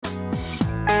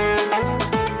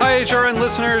HRN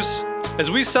listeners.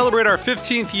 As we celebrate our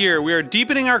 15th year, we are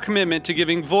deepening our commitment to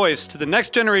giving voice to the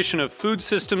next generation of food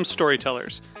systems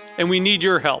storytellers, and we need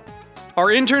your help. Our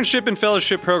internship and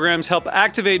fellowship programs help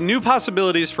activate new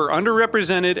possibilities for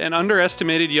underrepresented and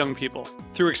underestimated young people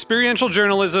through experiential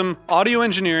journalism, audio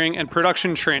engineering, and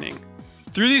production training.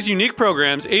 Through these unique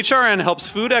programs, HRN helps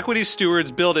food equity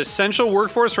stewards build essential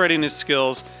workforce readiness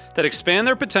skills that expand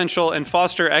their potential and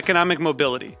foster economic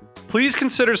mobility. Please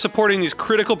consider supporting these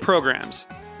critical programs.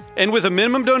 And with a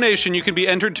minimum donation, you can be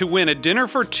entered to win a dinner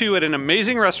for two at an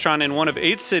amazing restaurant in one of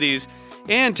 8 cities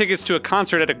and tickets to a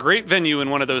concert at a great venue in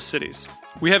one of those cities.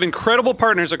 We have incredible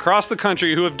partners across the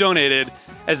country who have donated,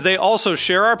 as they also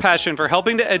share our passion for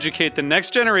helping to educate the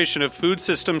next generation of food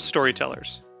systems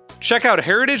storytellers. Check out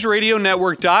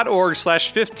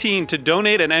heritageradionetwork.org/15 to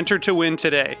donate and enter to win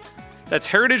today. That's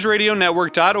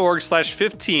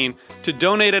heritageradionetwork.org/15 to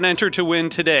donate and enter to win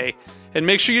today. And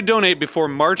make sure you donate before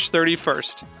March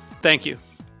 31st. Thank you.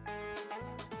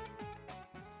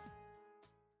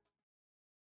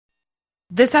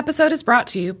 This episode is brought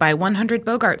to you by 100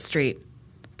 Bogart Street.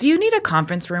 Do you need a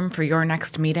conference room for your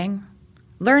next meeting?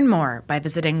 Learn more by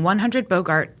visiting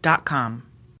 100bogart.com.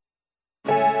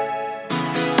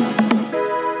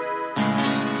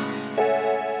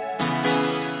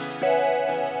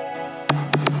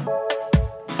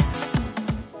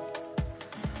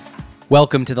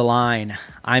 Welcome to The Line.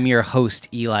 I'm your host,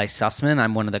 Eli Sussman.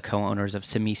 I'm one of the co-owners of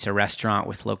Samisa Restaurant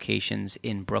with locations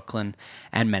in Brooklyn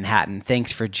and Manhattan.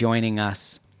 Thanks for joining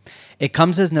us. It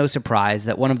comes as no surprise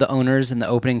that one of the owners and the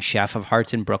opening chef of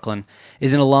Hearts in Brooklyn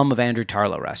is an alum of Andrew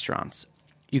Tarlow Restaurants.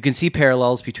 You can see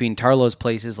parallels between Tarlow's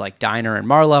places like Diner and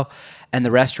Marlowe and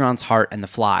the restaurants Heart and The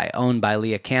Fly, owned by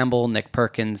Leah Campbell, Nick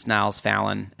Perkins, Niles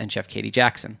Fallon, and Chef Katie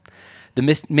Jackson.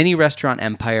 The mini restaurant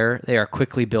empire they are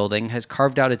quickly building has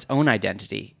carved out its own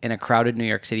identity in a crowded New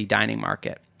York City dining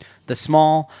market. The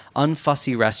small,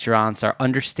 unfussy restaurants are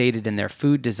understated in their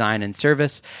food design and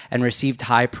service and received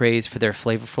high praise for their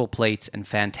flavorful plates and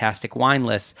fantastic wine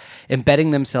lists,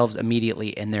 embedding themselves immediately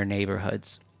in their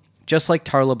neighborhoods. Just like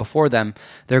Tarlow before them,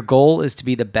 their goal is to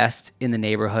be the best in the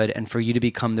neighborhood and for you to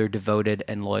become their devoted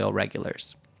and loyal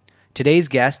regulars. Today's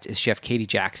guest is Chef Katie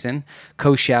Jackson,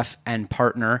 co-chef and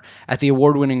partner at the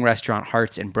award-winning restaurant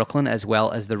Hearts in Brooklyn, as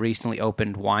well as the recently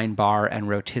opened wine bar and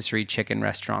rotisserie chicken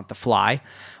restaurant The Fly,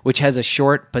 which has a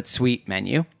short but sweet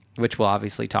menu, which we'll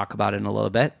obviously talk about in a little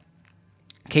bit.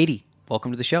 Katie,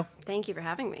 welcome to the show. Thank you for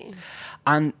having me.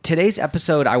 On today's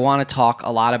episode, I want to talk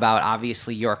a lot about,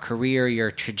 obviously, your career,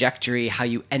 your trajectory, how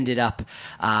you ended up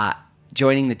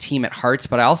joining the team at Hearts,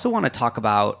 but I also want to talk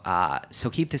about, so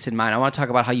keep this in mind, I want to talk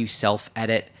about how you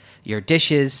self-edit your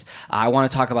dishes. I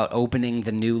want to talk about opening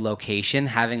the new location,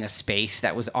 having a space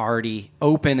that was already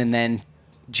open and then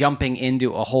jumping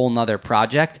into a whole nother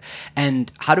project,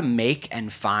 and how to make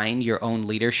and find your own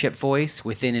leadership voice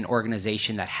within an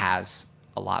organization that has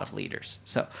a lot of leaders.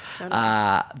 So,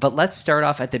 but let's start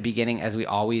off at the beginning, as we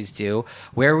always do.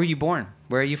 Where were you born?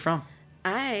 Where are you from?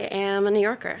 I am a New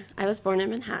Yorker. I was born in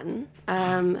Manhattan.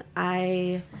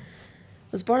 I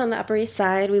was born on the Upper East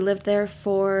Side. We lived there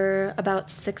for about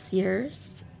 6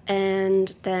 years,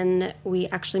 and then we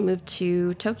actually moved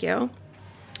to Tokyo.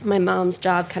 My mom's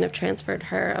job kind of transferred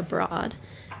her abroad,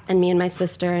 and me and my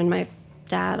sister and my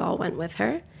dad all went with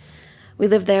her. We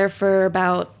lived there for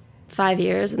about 5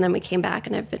 years, and then we came back,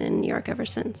 and I've been in New York ever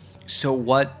since. So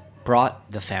what brought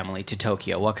the family to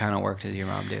Tokyo? What kind of work does your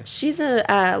mom do? She's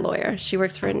a lawyer. She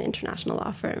works for an international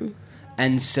law firm.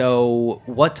 And so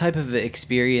what type of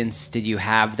experience did you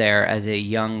have there as a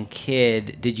young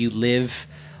kid? Did you live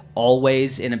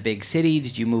always in a big city?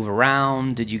 Did you move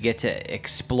around? Did you get to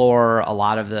explore a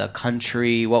lot of the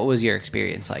country? What was your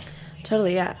experience like?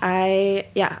 Totally, yeah.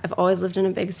 I've always lived in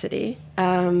a big city.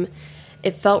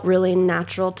 It felt really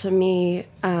natural to me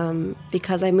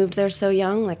because I moved there so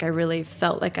young. Like, I really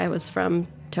felt like I was from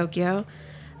Tokyo.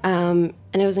 And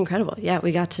it was incredible. Yeah,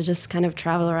 we got to just kind of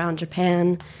travel around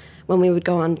Japan. When we would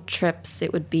go on trips,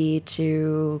 it would be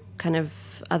to kind of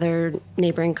other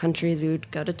neighboring countries. We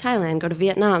would go to Thailand, go to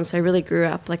Vietnam. So I really grew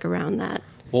up like around that.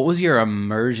 What was your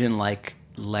immersion like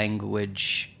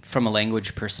language, from a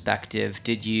language perspective?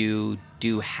 Did you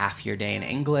do half your day in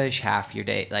English, half your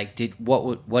day, like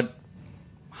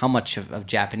how much of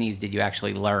Japanese did you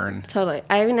actually learn? Totally.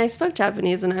 I mean, I spoke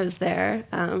Japanese when I was there.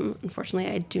 Unfortunately,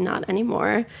 I do not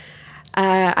anymore.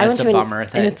 That's a bummer.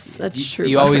 It's a true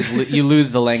you bummer. always you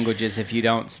lose the languages if you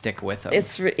don't stick with them.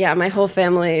 My whole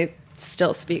family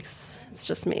still speaks. It's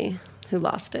just me who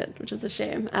lost it, which is a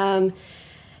shame. I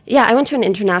went to an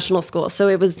international school, so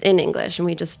it was in English, and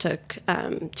we just took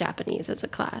Japanese as a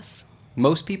class.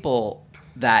 Most people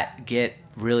that get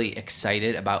really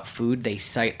excited about food, they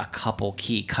cite a couple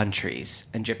key countries,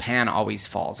 and Japan always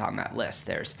falls on that list.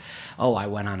 There's, I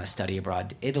went on a study abroad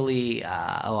to Italy.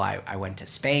 I went to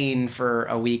Spain for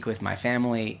a week with my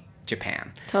family.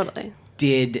 Japan. Totally.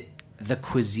 Did the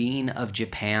cuisine of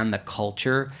Japan, the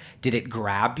culture, did it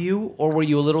grab you, or were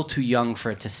you a little too young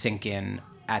for it to sink in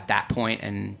at that point,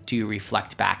 and do you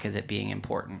reflect back as it being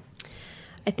important?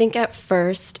 I think at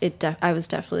first I was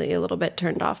definitely a little bit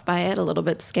turned off by it, a little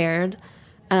bit scared.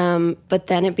 But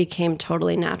then it became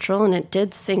totally natural, and it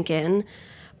did sink in,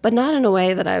 but not in a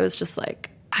way that I was just like,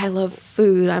 I love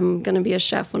food, I'm going to be a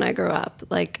chef when I grow up.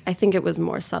 Like, I think it was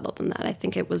more subtle than that. I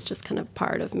think it was just kind of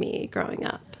part of me growing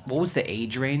up. What was the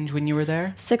age range when you were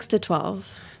there? 6 to 12.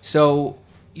 So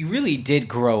you really did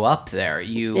grow up there.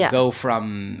 You Yeah. go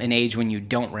from an age when you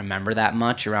don't remember that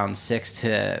much, around 6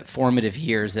 to formative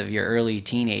years of your early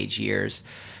teenage years.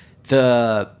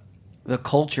 The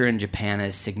culture in Japan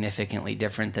is significantly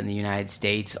different than the United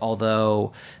States,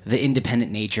 although the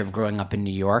independent nature of growing up in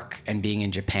New York and being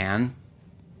in Japan,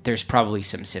 there's probably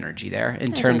some synergy there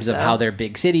in terms of how they're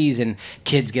big cities and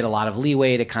kids get a lot of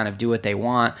leeway to kind of do what they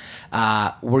want.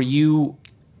 Were you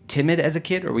timid as a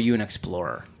kid, or were you an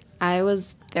explorer? I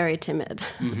was very timid.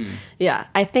 Mm-hmm. Yeah,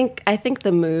 I think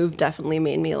the move definitely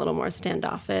made me a little more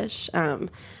standoffish. I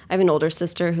have an older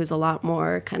sister who's a lot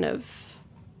more kind of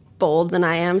bold than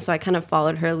I am, so I kind of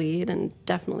followed her lead and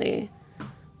definitely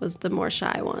was the more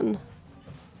shy one.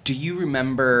 Do you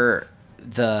remember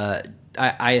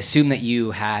I assume that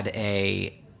you had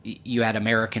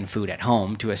American food at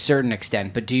home to a certain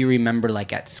extent, but do you remember,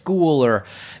 like, at school or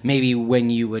maybe when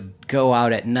you would go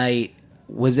out at night,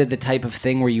 was it the type of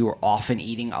thing where you were often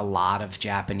eating a lot of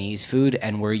Japanese food,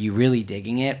 and were you really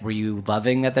digging it? Were you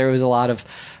loving that there was a lot of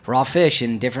raw fish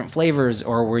and different flavors,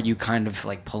 or were you kind of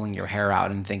like pulling your hair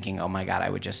out and thinking, oh my God, I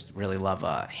would just really love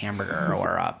a hamburger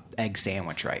or a egg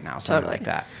sandwich right now, something like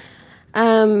that?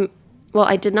 Well,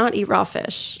 I did not eat raw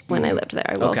fish when I lived there.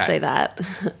 I will say that.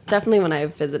 Definitely when I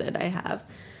visited, I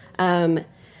have.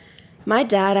 My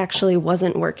dad actually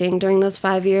wasn't working during those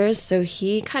 5 years, so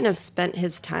he kind of spent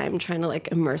his time trying to like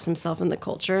immerse himself in the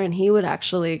culture, and he would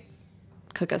actually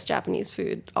cook us Japanese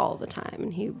food all the time,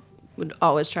 and he would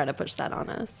always try to push that on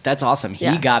us. That's awesome.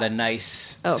 He got a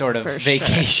nice sort of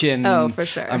vacation, for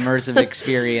sure. immersive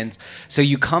experience. So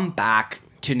you come back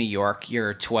to New York,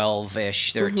 you're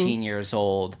 12-ish, 13 years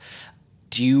old.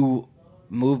 Do you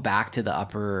move back to the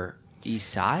Upper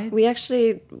East Side?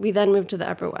 We then moved to the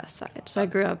Upper West Side. So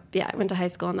I went to high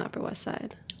school on the Upper West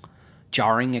Side.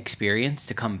 Jarring experience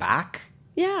to come back?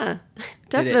 Yeah,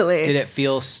 definitely.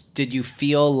 Did you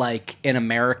feel like an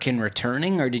American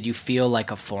returning, or did you feel like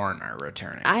a foreigner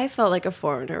returning? I felt like a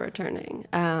foreigner returning.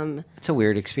 It's a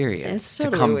weird experience It's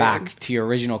totally to come weird. back to your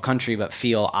original country but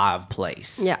feel out of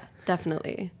place. Yeah,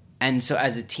 definitely. And so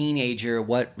as a teenager,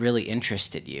 what really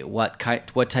interested you? What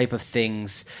type of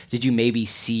things did you maybe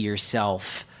see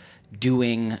yourself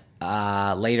doing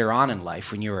later on in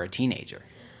life when you were a teenager?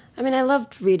 I mean, I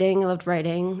loved reading. I loved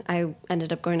writing. I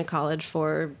ended up going to college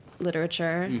for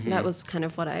literature. That was kind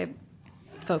of what I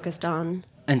focused on.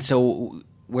 And so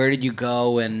where did you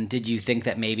go, and did you think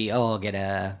that maybe, I'll get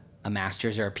a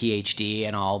master's or a PhD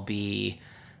and I'll be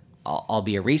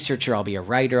a researcher, I'll be a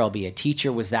writer, I'll be a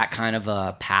teacher? Was that kind of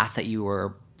a path that you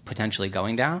were potentially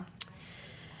going down?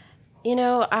 You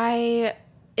know,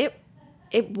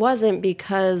 it wasn't,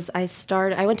 because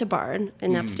I went to Bard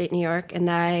in upstate New York, and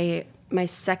my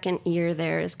second year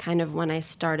there is kind of when I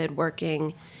started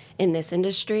working in this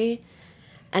industry.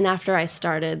 And after I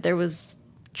started, there was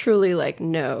truly like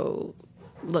no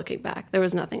looking back. There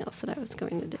was nothing else that I was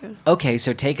going to do. Okay,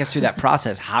 so take us through that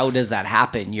process. How does that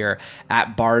happen? You're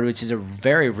at Bard, which is a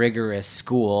very rigorous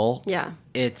school. Yeah.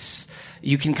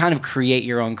 You can kind of create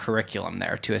your own curriculum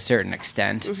there to a certain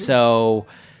extent. So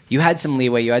you had some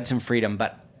leeway, you had some freedom,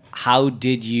 but how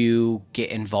did you get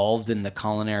involved in the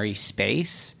culinary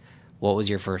space? What was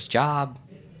your first job?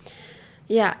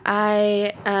 Yeah,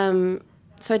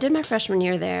 so I did my freshman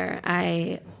year there.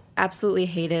 I absolutely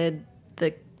hated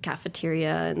the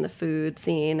cafeteria and the food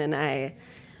scene, and I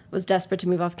was desperate to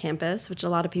move off campus, which a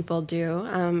lot of people do.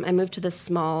 I moved to this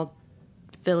small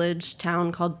village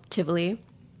town called Tivoli,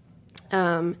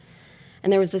 and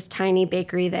there was this tiny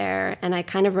bakery there, and I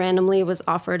kind of randomly was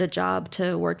offered a job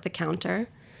to work the counter.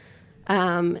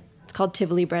 It's called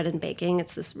Tivoli Bread and Baking.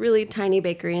 It's this really tiny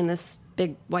bakery in this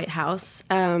big white house.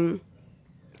 And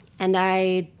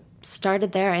I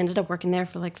started there. I ended up working there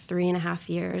for like 3.5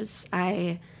 years.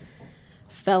 I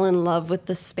fell in love with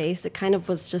the space. It kind of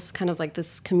was just kind of like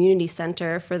this community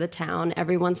center for the town.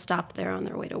 Everyone stopped there on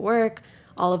their way to work.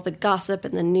 All of the gossip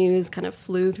and the news kind of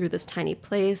flew through this tiny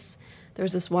place. there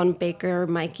was this one baker,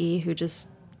 Mikey, who just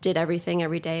did everything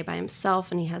every day by himself,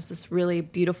 and he has this really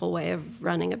beautiful way of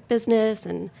running a business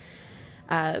and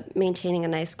maintaining a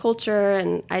nice culture,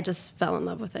 and I just fell in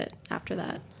love with it after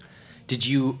that. Did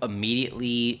you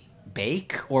immediately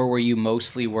bake, or were you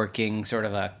mostly working sort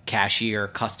of a cashier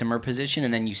customer position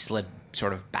and then you slid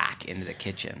sort of back into the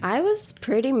kitchen? I was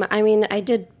I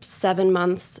did 7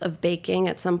 months of baking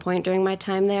at some point during my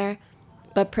time there,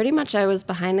 but pretty much I was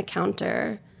behind the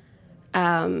counter.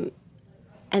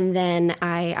 And then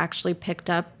I actually picked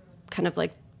up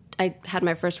I had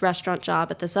my first restaurant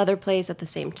job at this other place at the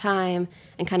same time,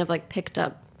 and kind of like picked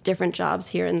up different jobs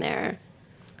here and there.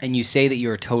 And you say that you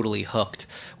were totally hooked.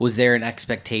 Was there an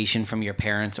expectation from your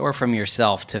parents or from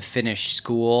yourself to finish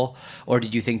school? Or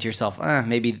did you think to yourself,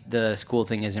 maybe the school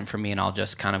thing isn't for me and I'll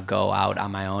just kind of go out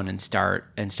on my own and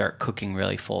start cooking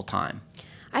really full time?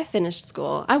 I finished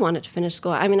school. I wanted to finish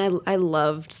school. I mean, I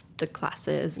loved the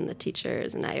classes and the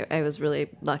teachers, and I was really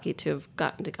lucky to have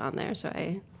gotten to go on there.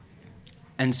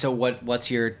 And so what's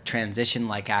your transition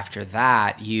like after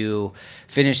that? You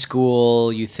finish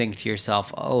school, you think to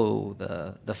yourself, oh,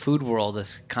 the food world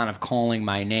is kind of calling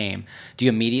my name. Do you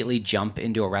immediately jump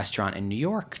into a restaurant in New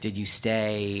York? Did you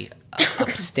stay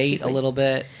upstate a little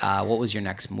bit? What was your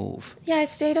next move? Yeah, I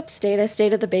stayed upstate. I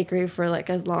stayed at the bakery for like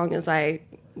as long as I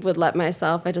would let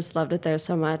myself. I just loved it there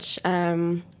so much.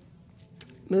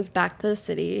 Moved back to the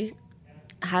city,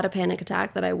 had a panic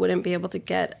attack that I wouldn't be able to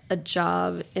get a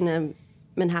job in a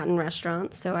Manhattan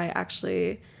restaurant, so I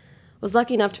actually was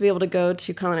lucky enough to be able to go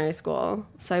to culinary school.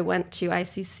 So I went to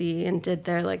ICC and did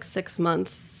their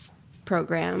 6-month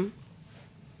program,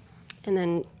 and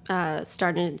then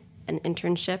started an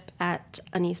internship at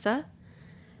Anissa,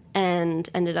 and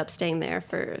ended up staying there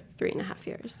for 3.5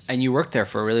 years. And you worked there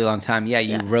for a really long time.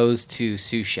 You rose to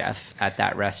sous chef at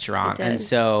that restaurant. And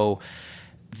so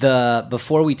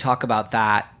before we talk about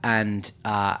that and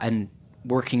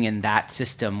working in that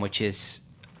system, which is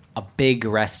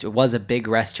it was a big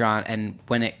restaurant, and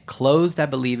when it closed, I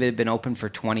believe it had been open for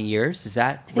 20 years. Is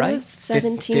that right? It was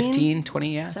 17. 15,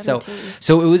 20, yeah. 17.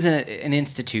 So it was an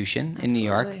institution in Absolutely. New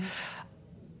York.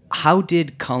 How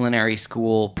did culinary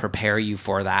school prepare you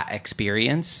for that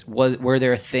experience? Were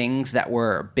there things that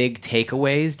were big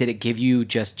takeaways? Did it give you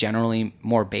just generally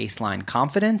more baseline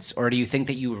confidence, or do you think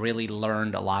that you really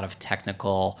learned a lot of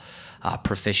technical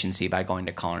proficiency by going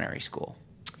to culinary school?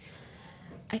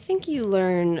 I think you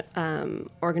learn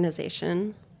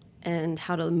organization and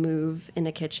how to move in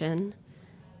a kitchen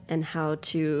and how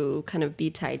to kind of be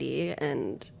tidy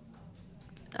and,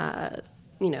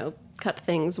 cut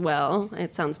things well.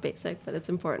 It sounds basic, but it's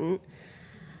important.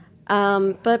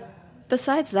 But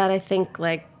besides that, I think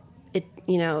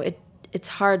it's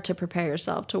hard to prepare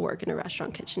yourself to work in a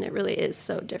restaurant kitchen. It really is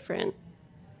so different.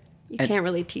 You can't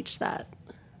really teach that.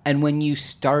 And when you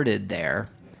started there,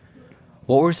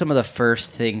 what were some of the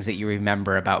first things that you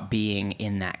remember about being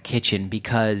in that kitchen?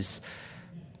 Because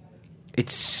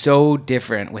it's so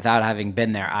different without having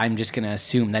been there. I'm just going to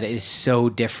assume that it is so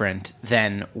different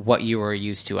than what you were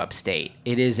used to upstate.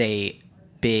 It is a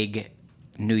big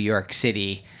New York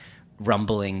City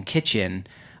rumbling kitchen.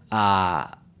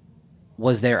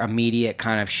 Was there immediate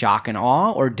kind of shock and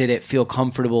awe, or did it feel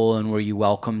comfortable, and were you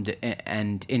welcomed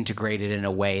and integrated in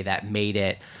a way that made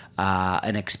it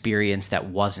an experience that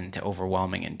wasn't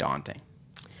overwhelming and daunting?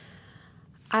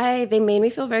 They made me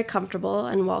feel very comfortable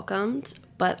and welcomed,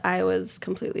 but I was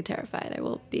completely terrified. I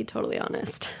will be totally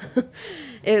honest.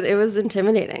 It was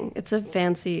intimidating. It's a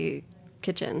fancy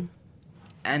kitchen.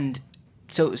 And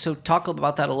so talk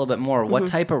about that a little bit more. Mm-hmm. What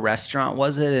type of restaurant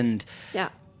was it? And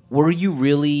were you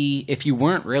really, if you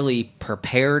weren't really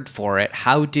prepared for it,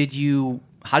 how did you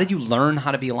learn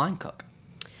how to be a line cook?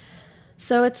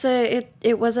 So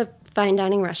it was a fine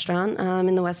dining restaurant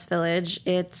in the West Village.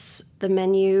 The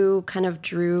menu kind of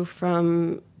drew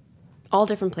from all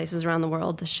different places around the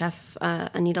world. The chef,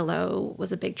 Anita Lowe,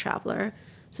 was a big traveler.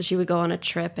 So she would go on a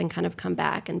trip and kind of come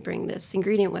back and bring this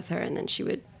ingredient with her, and then she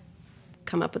would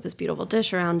come up with this beautiful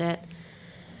dish around it.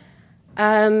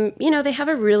 They have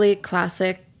a really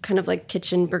classic kind of like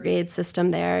kitchen brigade system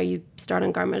there. You start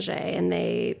on garde manger, and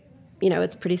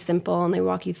it's pretty simple, and they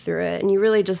walk you through it, and you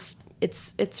really just,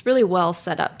 it's really well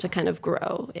set up to kind of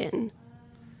grow in.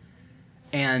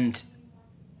 And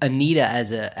Anita,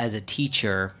 as a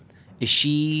teacher, is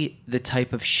she the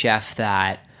type of chef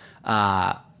that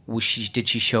did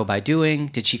she show by doing?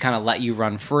 Did she kind of let you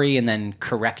run free and then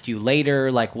correct you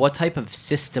later? Like, what type of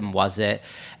system was it?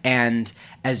 And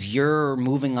as you're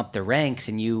moving up the ranks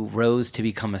and you rose to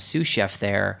become a sous chef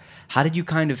there, how did you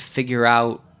kind of figure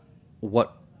out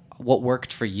what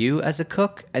worked for you as a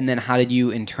cook? And then how did you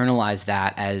internalize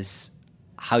that as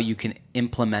how you can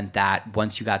implement that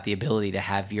once you got the ability to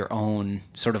have your own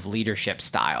sort of leadership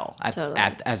style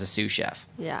as a sous chef.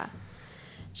 Yeah.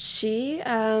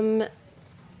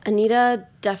 Anita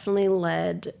definitely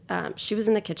led. She was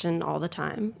in the kitchen all the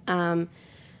time.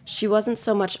 She wasn't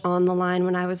so much on the line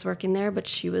when I was working there, but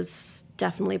she was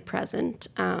definitely present.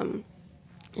 And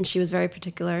she was very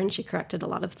particular, and she corrected a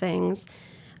lot of things.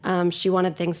 She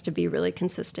wanted things to be really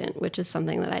consistent, which is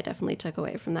something that I definitely took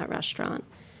away from that restaurant.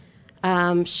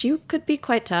 She could be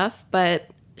quite tough, but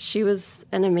she was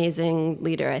an amazing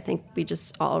leader. I think we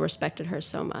just all respected her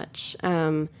so much.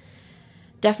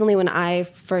 Definitely when I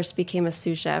first became a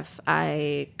sous chef,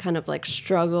 I kind of like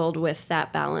struggled with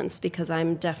that balance because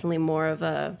I'm definitely more of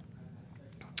a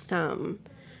kind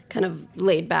of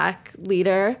laid back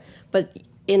leader. But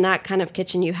in that kind of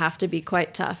kitchen, you have to be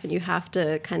quite tough and you have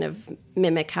to kind of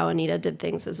mimic how Anita did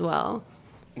things as well.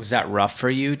 Was that rough for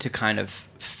you to kind of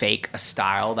fake a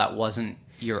style that wasn't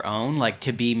your own? Like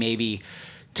to be maybe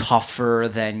tougher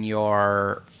than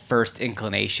your first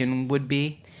inclination would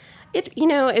be?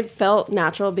 It felt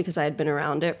natural because I had been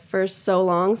around it for so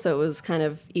long, so it was kind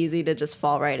of easy to just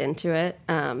fall right into it.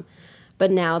 But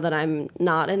now that I'm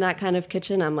not in that kind of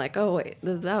kitchen, I'm like, oh, wait,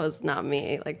 that was not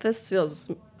me. Like, this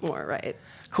feels more right.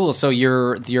 Cool. So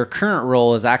your current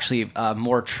role is actually a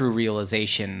more true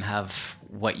realization of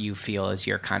what you feel is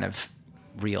your kind of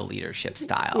real leadership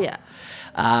style. Yeah.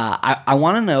 I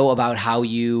want to know about how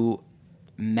you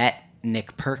met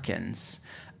Nick Perkins.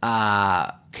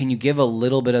 Can you give a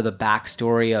little bit of the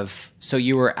backstory of, so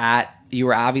you were at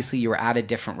a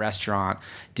different restaurant.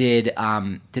 Did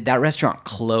that restaurant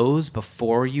close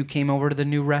before you came over to the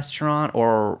new restaurant,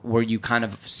 or were you kind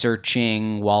of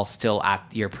searching while still at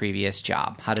your previous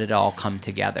job? How did it all come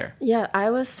together? Yeah, I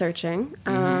was searching.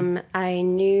 I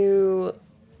knew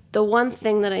the one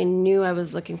thing that I knew I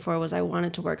was looking for was I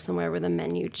wanted to work somewhere where the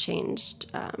menu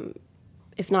changed,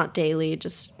 if not daily,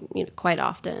 just quite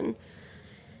often.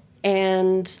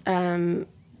 And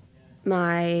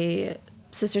my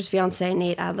sister's fiance,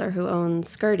 Nate Adler, who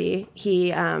owns Skirty,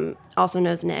 he also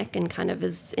knows Nick and kind of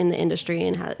is in the industry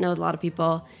and knows a lot of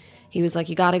people. He was like,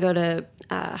 you got to go to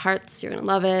Hart's. You're going to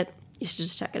love it. You should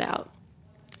just check it out.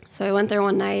 So I went there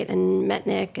one night and met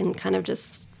Nick and kind of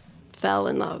just fell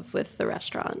in love with the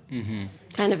restaurant,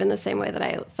 kind of in the same way that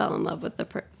I fell in love with the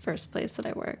first place that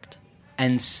I worked.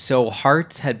 And so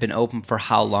Hart's had been open for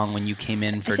how long when you came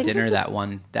in for dinner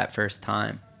that first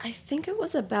time? I think it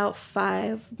was about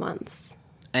 5 months.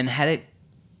 And had it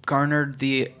garnered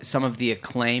some of the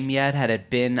acclaim yet? Had it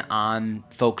been on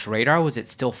folks' radar? Was it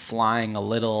still flying a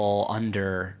little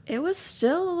under? It was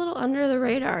still a little under the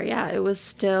radar, yeah. It was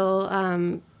still,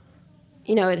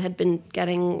 it had been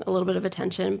getting a little bit of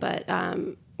attention, but,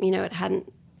 it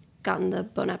hadn't gotten the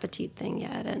Bon Appetit thing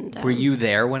yet. And were you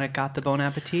there when it got the Bon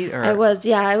Appetit? Or? I was,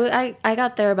 yeah. I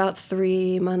got there about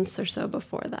 3 months or so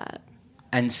before that.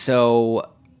 And so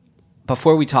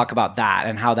before we talk about that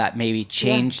and how that maybe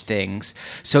changed things,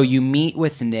 so you meet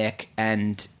with Nick,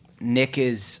 and Nick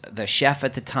is the chef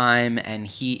at the time, and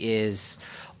he is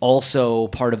also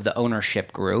part of the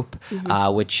ownership group,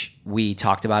 which we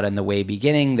talked about in the way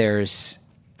beginning. There's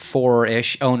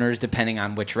 4-ish owners, depending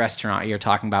on which restaurant you're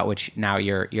talking about, which now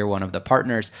you're one of the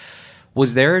partners.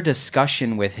 Was there a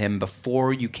discussion with him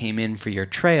before you came in for your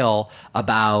trail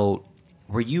about,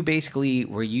 were you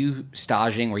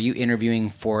staging, were you interviewing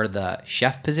for the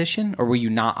chef position, or were you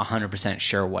not 100%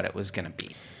 sure what it was going to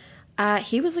be?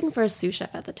 He was looking for a sous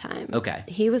chef at the time. Okay.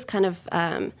 He was kind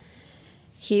of,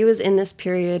 he was in this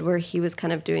period where he was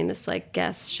kind of doing this like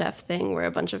guest chef thing where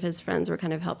a bunch of his friends were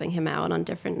kind of helping him out on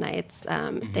different nights.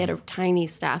 They had a tiny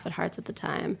staff at Hart's at the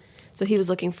time. So he was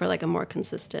looking for like a more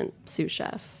consistent sous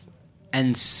chef.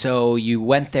 And so you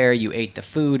went there, you ate the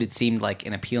food. It seemed like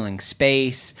an appealing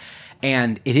space.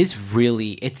 And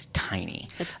it's tiny.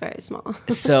 It's very small.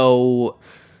 So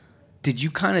did you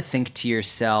kind of think to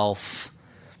yourself,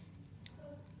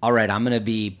 all right, I'm going to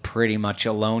be pretty much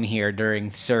alone here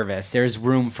during service. There's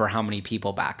room for how many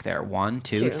people back there? 1,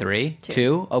 2, 3?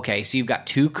 2? Okay, so you've got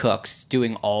 2 cooks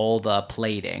doing all the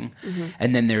plating,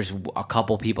 and then there's a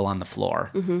couple people on the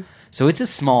floor. So it's a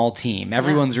small team.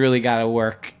 Everyone's really got to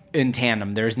work in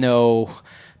tandem. There's no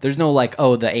like,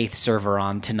 oh, the 8th server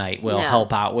on tonight will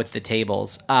help out with the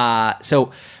tables.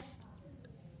 So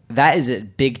that is a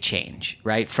big change,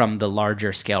 right, from the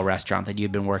larger scale restaurant that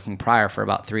you'd been working prior for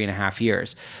about 3.5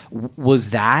 years. What was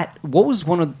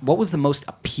the most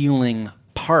appealing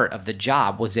part of the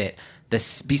job? Was it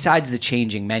besides the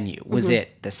changing menu? Was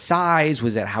it the size?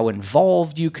 Was it how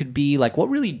involved you could be? Like, what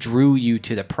really drew you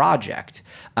to the project?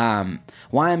 Why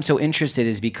I'm so interested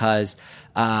is because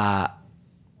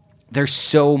there's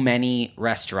so many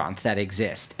restaurants that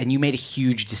exist, and you made a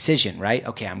huge decision, right?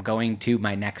 Okay, I'm going to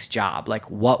my next job.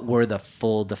 Like, what were the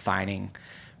full defining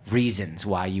reasons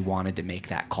why you wanted to make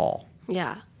that call?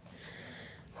 Yeah.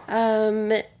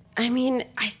 I mean,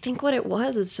 I think what it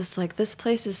was is just like, this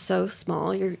place is so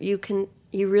small. You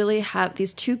really have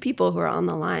these two people who are on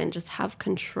the line just have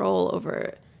control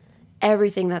over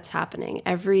everything that's happening.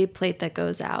 Every plate that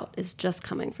goes out is just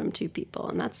coming from two people.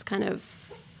 And that's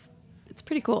it's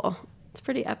pretty cool. It's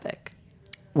pretty epic.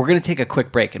 We're going to take a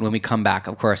quick break. And when we come back,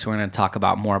 of course, we're going to talk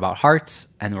more about Hearts.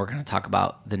 And we're going to talk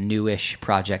about the newish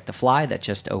project, The Fly, that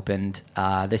just opened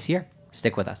this year.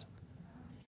 Stick with us.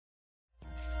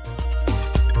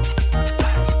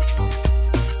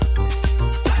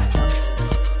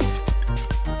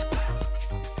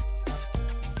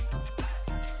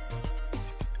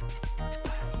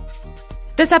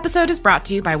 This episode is brought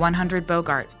to you by 100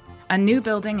 Bogart, a new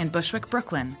building in Bushwick,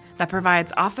 Brooklyn that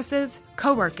provides offices,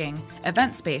 co-working,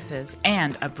 event spaces,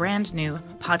 and a brand new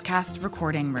podcast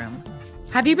recording room.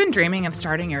 Have you been dreaming of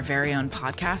starting your very own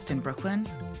podcast in Brooklyn?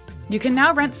 You can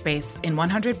now rent space in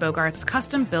 100 Bogart's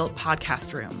custom-built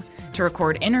podcast room to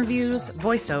record interviews,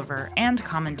 voiceover, and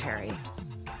commentary.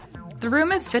 The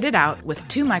room is fitted out with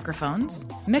 2 microphones,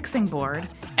 mixing board,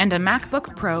 and a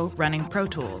MacBook Pro running Pro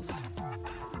Tools.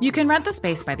 You can rent the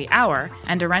space by the hour,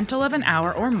 and a rental of an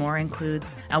hour or more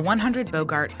includes a 100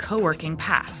 Bogart co-working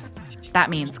pass.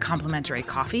 That means complimentary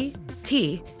coffee,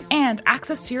 tea, and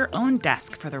access to your own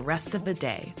desk for the rest of the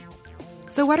day.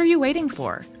 So what are you waiting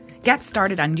for? Get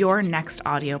started on your next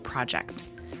audio project.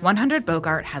 100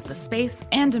 Bogart has the space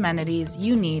and amenities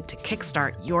you need to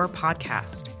kickstart your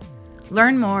podcast.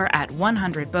 Learn more at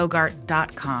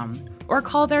 100bogart.com or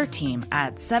call their team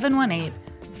at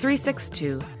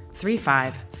 718-362-3539.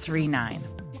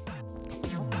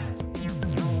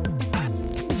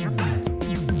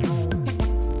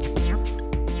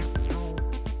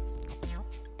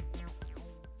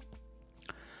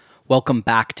 Welcome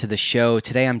back to the show.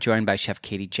 Today I'm joined by Chef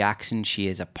Katie Jackson. She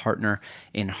is a partner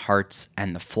in Hearts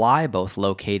and The Fly, both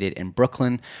located in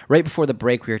Brooklyn. Right before the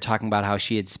break, we were talking about how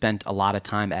she had spent a lot of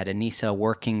time at Anissa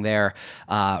working there,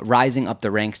 rising up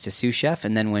the ranks to sous chef.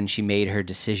 And then when she made her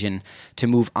decision to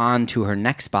move on to her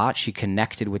next spot, she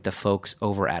connected with the folks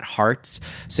over at Hearts.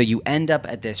 So you end up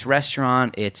at this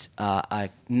restaurant. It's a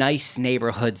nice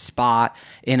neighborhood spot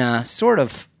in a sort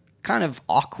of kind of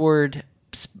awkward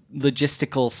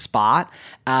logistical spot,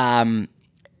 and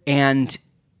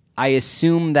I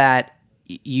assume that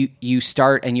you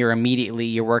start and you're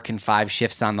working 5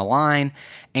 shifts on the line,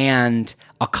 and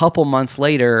a couple months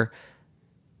later,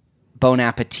 Bon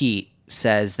Appetit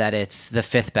says that it's the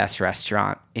 5th best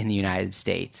restaurant in the United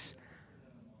States.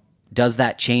 Does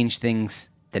that change things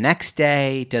the next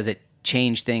day? Does it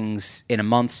change things in a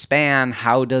month span?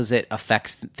 How does it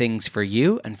affect things for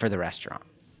you and for the restaurant?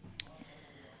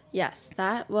 Yes,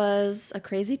 that was a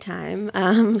crazy time.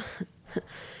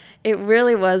 It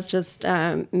really was just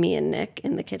me and Nick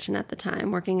in the kitchen at the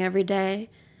time, working every day.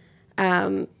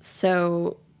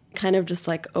 So kind of just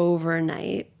like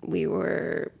overnight, we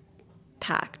were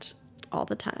packed all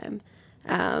the time.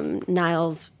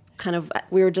 Niles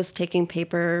we were just taking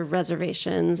paper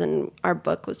reservations, and our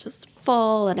book was just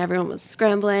full, and everyone was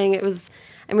scrambling. It was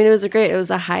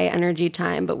a high energy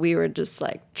time, but we were just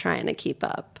like trying to keep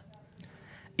up.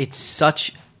 It's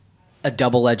such a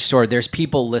double-edged sword. There's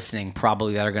people listening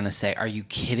probably that are going to say, are you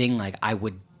kidding? Like, I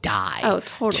would die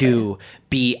to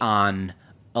be on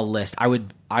a list. I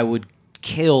would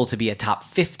kill to be a top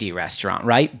 50 restaurant,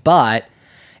 right? But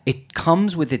it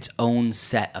comes with its own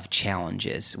set of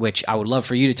challenges, which I would love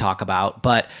for you to talk about.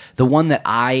 But the one that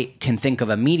I can think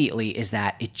of immediately is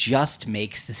that it just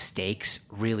makes the stakes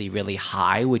really, really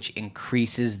high, which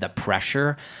increases the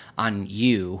pressure on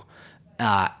you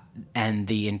and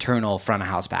the internal front of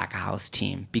house, back of house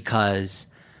team. Because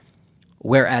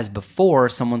whereas before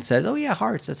someone says, oh yeah,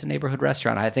 Hearts, that's a neighborhood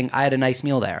restaurant, I think I had a nice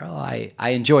meal there. Oh, I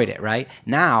enjoyed it, right?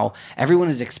 Now everyone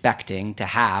is expecting to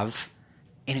have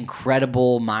an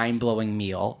incredible, mind-blowing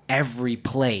meal every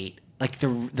plate. Like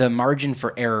the margin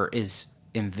for error is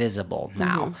invisible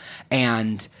now. Mm-hmm.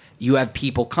 And you have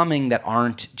people coming that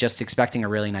aren't just expecting a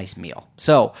really nice meal.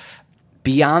 So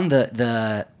beyond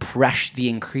the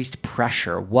increased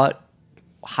pressure,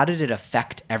 how did it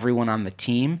affect everyone on the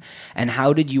team, and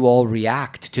how did you all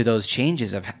react to those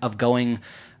changes of going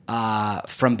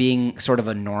from being sort of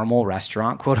a normal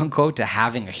restaurant, quote unquote, to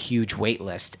having a huge wait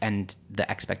list and the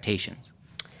expectations?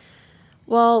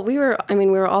 Well, we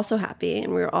were also happy,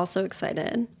 and we were also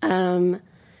excited.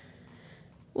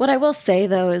 What I will say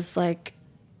though is like,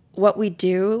 what we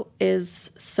do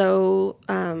is so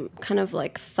kind of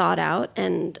like thought out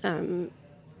and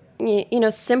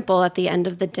simple at the end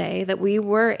of the day, that we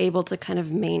were able to kind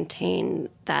of maintain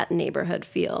that neighborhood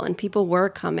feel, and people were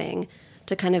coming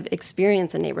to kind of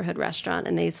experience a neighborhood restaurant,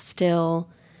 and they still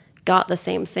got the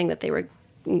same thing that they were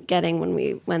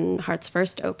getting when Hearts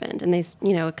first opened, and they,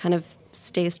 it kind of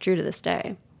stays true to this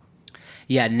day.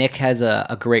 Yeah, Nick has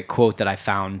a great quote that I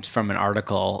found from an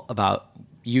article about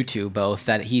you two both,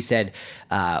 that he said,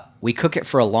 we cook it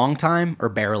for a long time or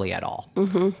barely at all.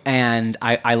 Mm-hmm. And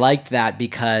I liked that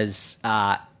because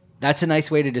that's a nice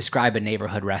way to describe a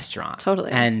neighborhood restaurant.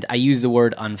 Totally. And I used the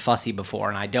word unfussy before,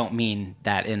 and I don't mean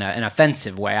that in an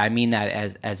offensive way. I mean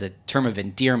that as a term of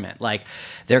endearment. Like,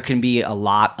 there can be a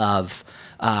lot of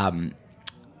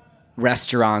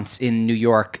restaurants in New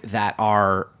York that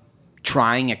are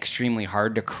trying extremely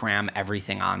hard to cram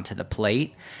everything onto the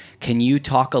plate. Can you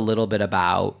talk a little bit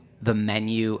about the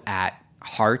menu at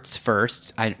Hearts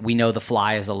first? We know the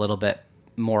Fly is a little bit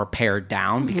more pared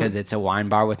down because it's a wine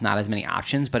bar with not as many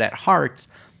options. But at Hearts,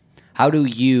 how do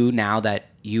you, now that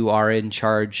you are in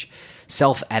charge,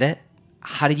 self-edit?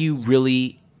 How do you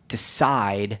really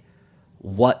decide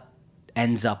what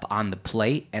ends up on the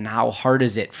plate? And how hard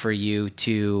is it for you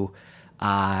to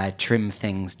trim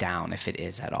things down, if it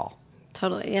is at all?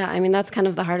 Totally. Yeah. I mean, that's kind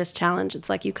of the hardest challenge. It's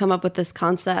like you come up with this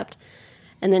concept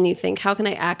and then you think, how can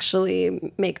I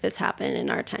actually make this happen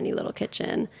in our tiny little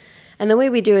kitchen? And the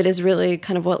way we do it is really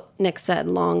kind of what Nick said,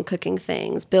 long cooking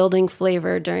things, building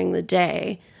flavor during the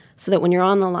day so that when you're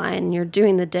on the line and you're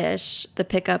doing the dish, the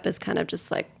pickup is kind of just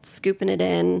like scooping it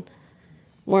in,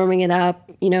 warming it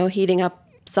up, heating up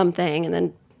something and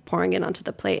then pouring it onto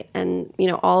the plate. And,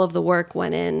 all of the work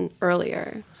went in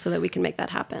earlier so that we can make that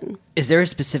happen. Is there a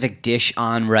specific dish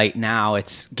on right now?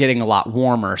 It's getting a lot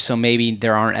warmer, so maybe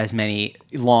there aren't as many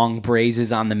long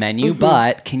braises on the menu,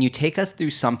 but can you take us through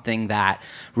something that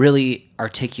really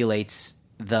articulates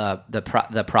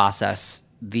the process,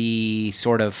 the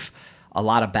sort of a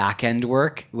lot of back-end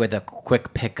work with a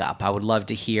quick pickup? I would love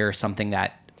to hear something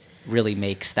that really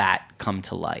makes that come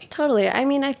to light. Totally. I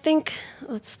mean,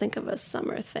 let's think of a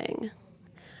summer thing.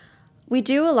 We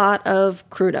do a lot of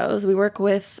crudos. We work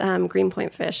with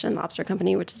Greenpoint Fish and Lobster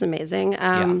Company, which is amazing.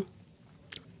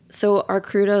 So our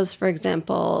crudos, for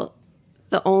example,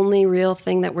 the only real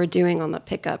thing that we're doing on the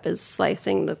pickup is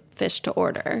slicing the fish to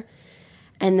order.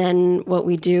 And then what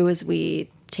we do is we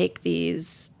take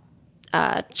these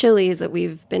chilies that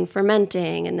we've been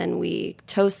fermenting, and then we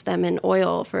toast them in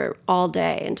oil for all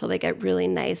day until they get really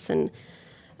nice and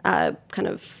kind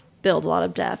of build a lot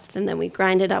of depth. And then we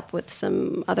grind it up with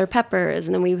some other peppers,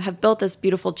 and then we have built this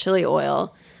beautiful chili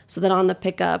oil so that on the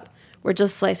pickup we're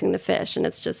just slicing the fish, and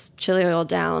it's just chili oil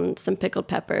down, some pickled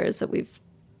peppers that we've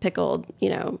pickled,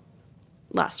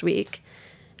 last week.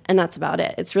 And that's about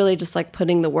it. It's really just like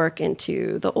putting the work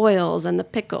into the oils and the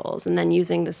pickles and then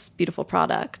using this beautiful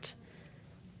product.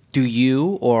 Do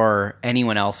you or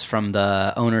anyone else from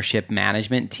the ownership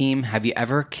management team, have you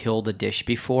ever killed a dish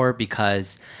before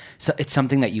because it's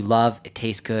something that you love, it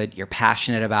tastes good, you're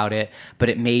passionate about it, but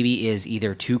it maybe is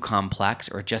either too complex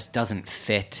or just doesn't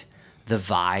fit the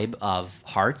vibe of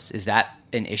Hearts? Is that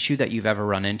an issue that you've ever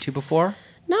run into before?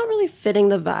 Not really fitting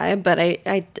the vibe, but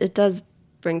it does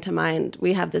bring to mind,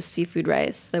 we have this seafood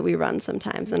rice that we run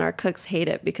sometimes, and our cooks hate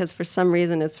it because for some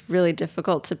reason it's really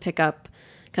difficult to pick up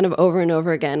kind of over and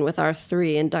over again with our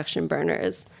 3 induction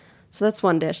burners. So that's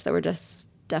one dish that we're just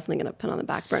definitely going to put on the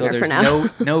back burner for now. So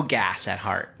there's no gas at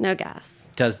Heart? No gas.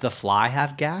 Does the Fly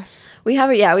have gas? We have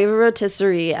a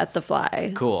rotisserie at the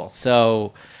Fly. Cool.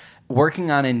 So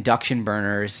working on induction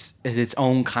burners is its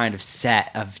own kind of set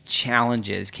of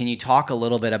challenges. Can you talk a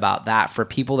little bit about that for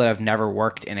people that have never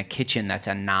worked in a kitchen that's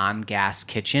a non-gas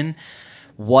kitchen?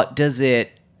 What does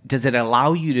it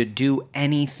allow you to do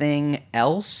anything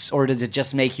else, or does it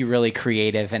just make you really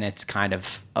creative and it's kind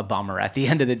of a bummer at the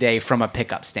end of the day from a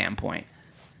pickup standpoint?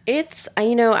 It's,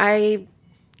 I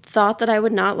thought that I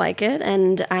would not like it,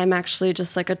 and I'm actually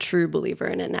just like a true believer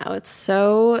in it now. It's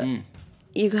so,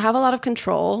 you have a lot of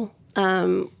control.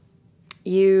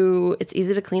 It's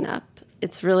easy to clean up.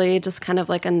 It's really just kind of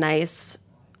like a nice,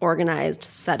 organized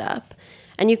setup.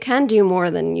 And you can do more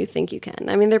than you think you can.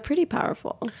 I mean, they're pretty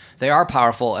powerful. They are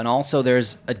powerful. And also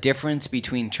there's a difference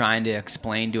between trying to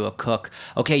explain to a cook,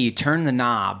 okay, you turn the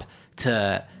knob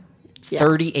to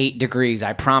 38 degrees.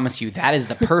 I promise you that is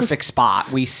the perfect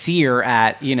spot. We sear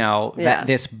at,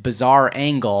 this bizarre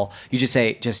angle. You just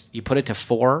say, you put it to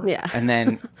 4 and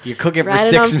then you cook it for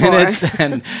 6 minutes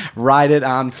and ride it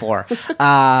on 4.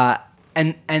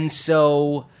 And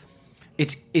so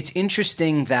it's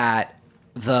interesting that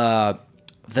the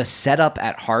setup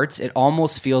at Hearts, it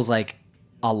almost feels like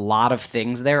a lot of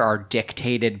things there are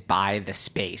dictated by the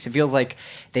space. It feels like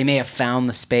they may have found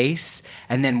the space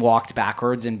and then walked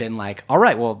backwards and been like, all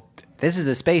right, well, this is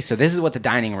the space, so this is what the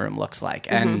dining room looks like.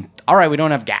 And all right, we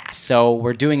don't have gas, so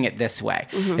we're doing it this way.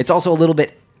 It's also a little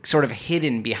bit sort of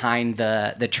hidden behind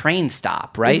the train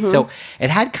stop, right? So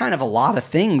it had kind of a lot of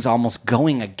things almost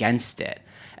going against it,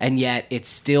 and yet it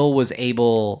still was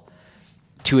able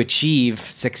to achieve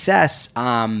success.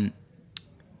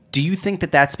 Do you think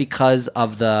that that's because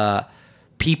of the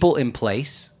people in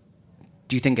place?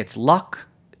 Do you think it's luck?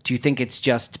 Do you think it's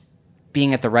just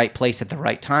being at the right place at the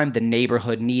right time? The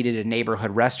neighborhood needed a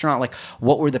neighborhood restaurant. Like,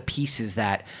 what were the pieces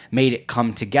that made it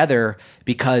come together?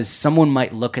 Because someone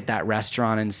might look at that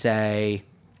restaurant and say,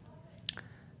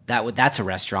 that's a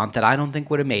restaurant that I don't think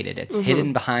would have made it. It's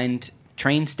hidden behind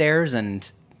train stairs, and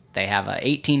they have a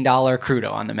 $18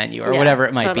 crudo on the menu, or whatever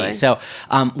it might be. So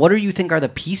what do you think are the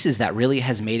pieces that really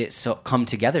has made it come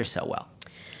together so well?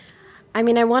 I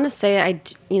mean, I want to say,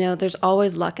 there's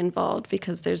always luck involved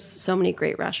because there's so many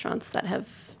great restaurants that have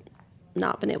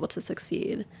not been able to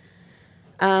succeed.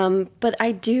 But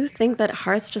I do think that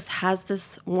Hart's just has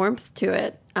this warmth to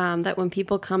it, that when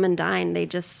people come and dine, they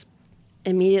just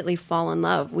immediately fall in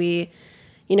love. We've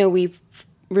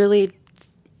really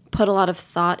put a lot of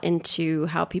thought into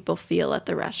how people feel at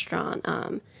the restaurant.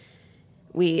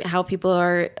 How people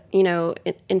are,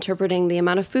 interpreting the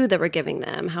amount of food that we're giving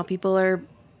them, how people are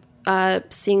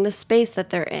seeing the space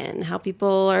that they're in, how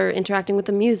people are interacting with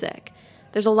the music.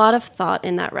 There's a lot of thought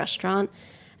in that restaurant,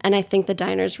 and I think the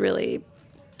diners really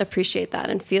appreciate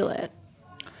that and feel it.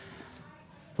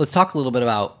 Let's talk a little bit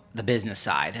about the business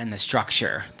side and the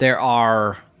structure. There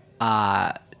are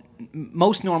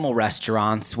most normal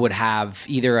restaurants would have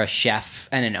either a chef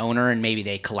and an owner, and maybe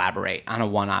they collaborate on a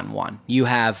one-on-one. You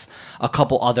have a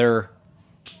couple other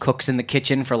cooks in the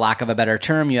kitchen, for lack of a better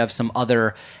term. You have some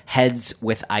other heads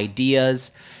with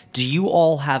ideas. Do you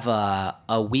all have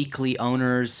a weekly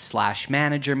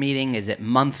owners/manager meeting? Is it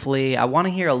monthly? I want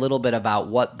to hear a little bit about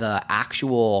what the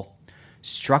actual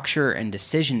structure and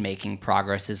decision-making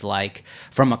progress is like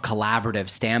from a collaborative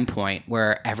standpoint,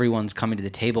 where everyone's coming to the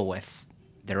table with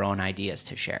their own ideas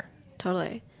to share.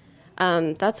 Totally.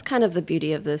 That's kind of the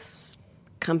beauty of this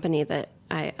company that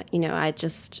I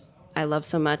love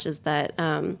so much, is that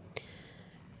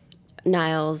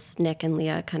Niles, Nick, and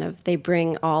Leah they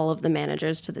bring all of the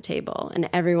managers to the table, and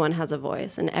everyone has a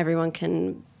voice, and everyone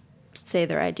can say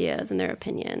their ideas and their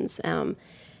opinions. And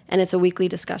it's a weekly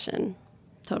discussion.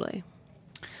 Totally.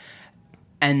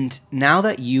 And now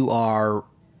that you are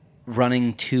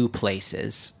running two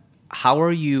places, how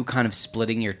are you kind of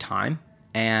splitting your time,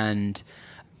 and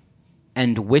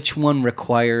which one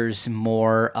requires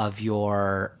more of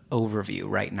your overview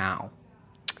right now?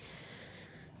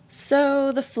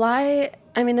 So the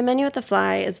menu at the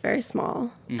Fly is very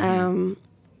small.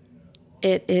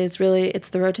 It's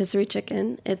the rotisserie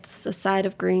chicken. It's a side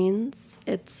of greens.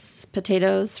 It's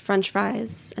potatoes, French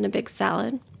fries, and a big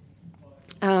salad.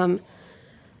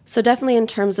 So definitely in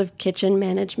terms of kitchen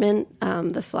management,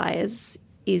 the Fly is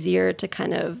easier to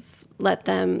kind of let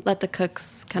the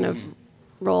cooks kind of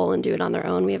roll and do it on their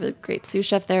own. We have a great sous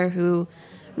chef there who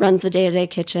runs the day-to-day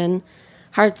kitchen.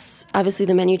 Hart's, obviously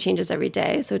the menu changes every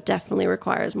day, so it definitely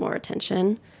requires more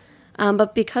attention.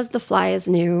 But because the Fly is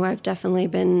new, I've definitely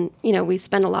been, we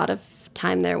spent a lot of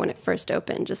time there when it first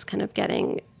opened, just kind of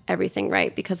getting everything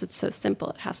right, because it's so simple.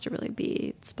 It has to really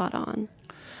be spot on.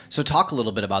 So talk a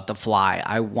little bit about the Fly.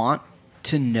 I want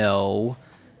to know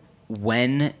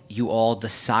when you all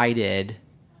decided,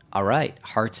 all right,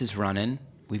 Hart's is running.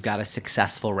 We've got a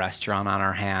successful restaurant on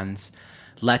our hands.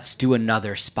 Let's do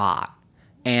another spot.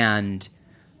 And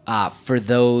for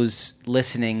those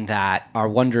listening that are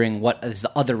wondering what is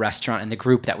the other restaurant in the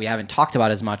group that we haven't talked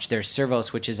about as much, there's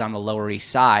Servos, which is on the Lower East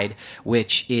Side,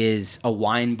 which is a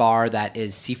wine bar that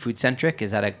is seafood-centric.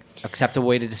 Is that an acceptable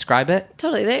way to describe it?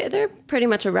 Totally. They're pretty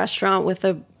much a restaurant with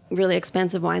a really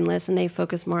expansive wine list, and they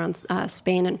focus more on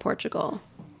Spain and Portugal.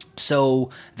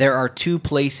 So there are two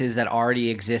places that already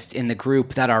exist in the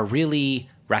group that are really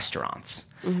restaurants.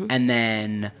 And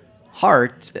then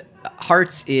Hart's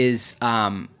is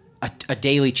a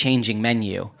daily changing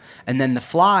menu. And then the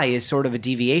Fly is sort of a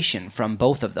deviation from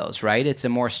both of those, right? It's a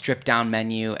more stripped down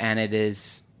menu, and it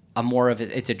is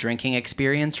it's a drinking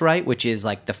experience, right? Which is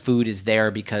like the food is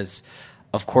there because,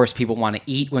 of course, people want to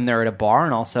eat when they're at a bar.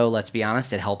 And also, let's be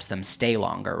honest, it helps them stay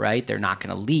longer, right? They're not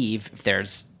going to leave if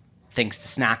there's things to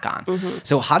snack on.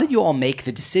 So how did you all make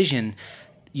the decision?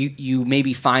 You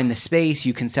maybe find the space,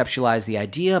 you conceptualize the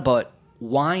idea, but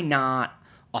why not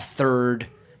a third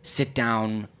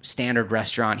sit-down standard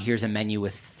restaurant? Here's a menu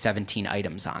with 17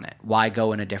 items on it. Why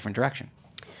go in a different direction?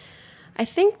 I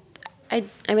think, I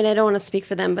mean, I don't want to speak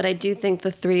for them, but I do think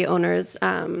the three owners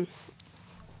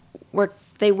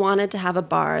they wanted to have a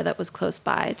bar that was close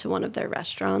by to one of their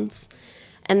restaurants.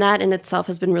 And that in itself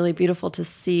has been really beautiful to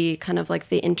see, kind of like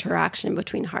the interaction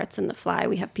between Hearts and the Fly.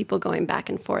 We have people going back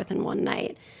and forth in one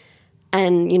night.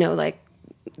 And, you know, like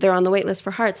they're on the wait list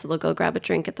for Hearts, so they'll go grab a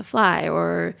drink at the Fly.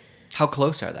 Or How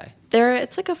close are they?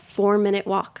 it's like a 4-minute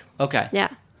walk. Okay. Yeah.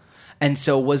 And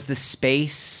so was the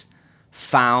space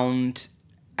found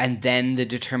and then the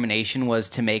determination was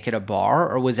to make it a bar,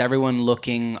 or was everyone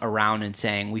looking around and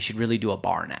saying we should really do a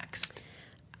bar next?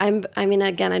 I mean,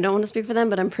 again, I don't want to speak for them,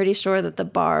 but I'm pretty sure that the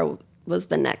bar was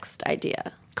the next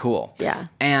idea. Cool. Yeah.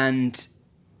 And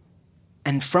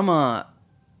from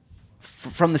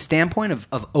the standpoint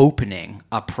of opening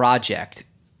a project,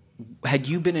 had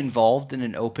you been involved in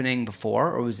an opening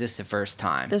before, or was this the first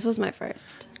time? This was my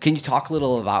first. Can you talk a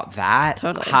little about that?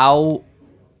 Totally.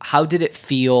 How did it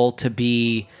feel to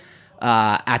be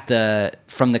from the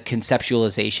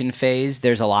conceptualization phase?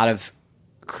 There's a lot of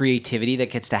creativity that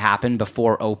gets to happen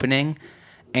before opening,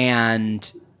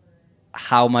 and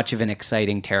how much of an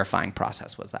exciting, terrifying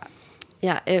process was that?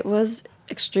 Yeah, it was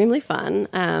extremely fun.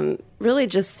 Really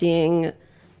just seeing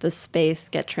the space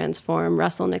get transformed.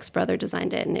 Russell, Nick's brother,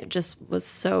 designed it, and it just was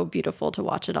so beautiful to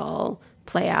watch it all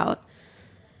play out.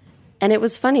 And it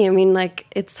was funny. I mean, like,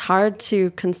 it's hard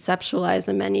to conceptualize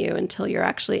a menu until you're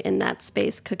actually in that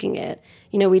space cooking it.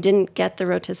 You know, we didn't get the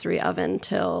rotisserie oven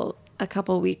till a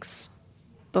couple weeks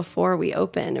before we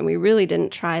opened, and we really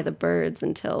didn't try the birds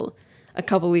until a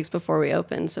couple weeks before we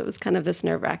opened. So it was kind of this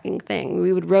nerve-wracking thing.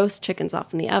 We would roast chickens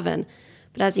off in the oven,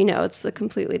 but as you know, it's a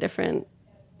completely different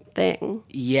thing.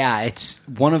 Yeah, it's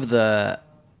one of the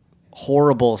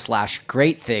horrible /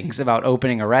 great things about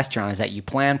opening a restaurant is that you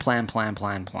plan.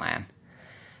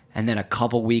 And then a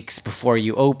couple weeks before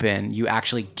you open, you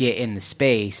actually get in the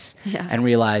space and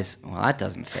realize, well, that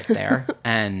doesn't fit there.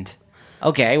 And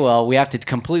okay, well, we have to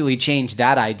completely change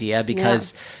that idea,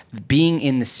 because being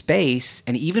in the space,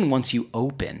 and even once you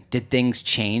open, did things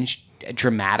change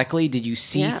dramatically? Did you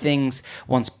see things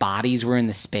once bodies were in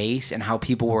the space and how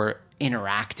people were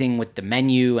interacting with the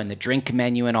menu and the drink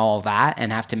menu and all of that,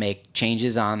 and have to make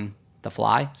changes on the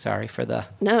fly? Sorry for the...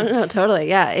 No, totally.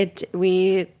 Yeah,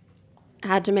 we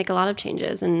had to make a lot of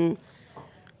changes, and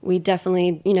we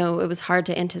definitely, you know, it was hard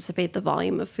to anticipate the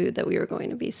volume of food that we were going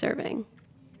to be serving.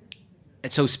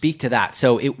 So speak to that.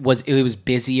 So it was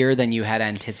busier than you had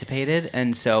anticipated,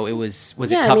 and so it was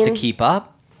it tough to keep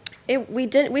up? We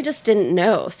just didn't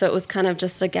know, so it was kind of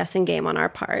just a guessing game on our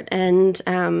part. And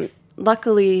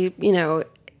luckily, you know,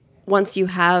 once you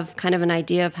have kind of an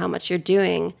idea of how much you're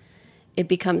doing, it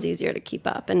becomes easier to keep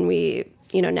up. And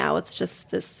now it's just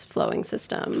this flowing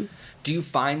system. Do you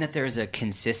find that there's a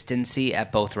consistency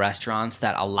at both restaurants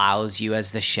that allows you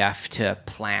as the chef to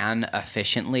plan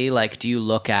efficiently? Like, do you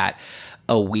look at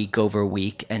a week over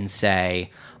week and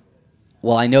say,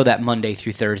 well, I know that Monday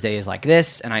through Thursday is like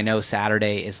this, and I know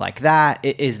Saturday is like that.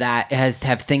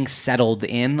 Have things settled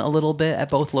in a little bit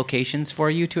at both locations for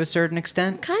you to a certain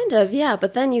extent? Kind of, yeah.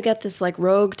 But then you get this like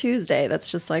rogue Tuesday that's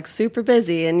just like super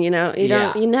busy, and you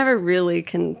never really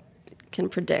can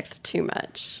predict too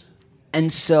much. And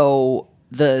so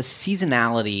the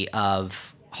seasonality of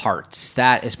Hearts,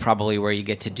 that is probably where you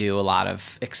get to do a lot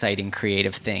of exciting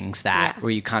creative things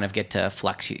where you kind of get to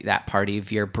flex that part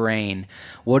of your brain.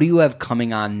 What do you have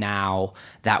coming on now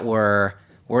that we're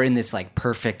in this like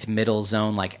perfect middle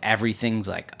zone, like everything's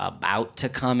like about to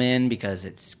come in because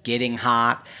it's getting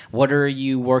hot? What are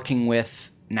you working with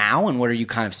now, and what are you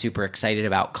kind of super excited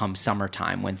about come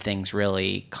summertime when things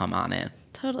really come on in?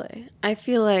 Totally. I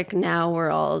feel like now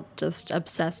we're all just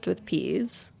obsessed with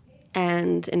peas,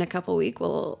 and in a couple weeks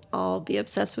we'll all be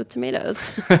obsessed with tomatoes,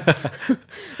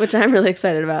 which I'm really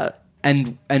excited about.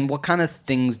 And what kind of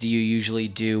things do you usually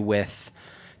do with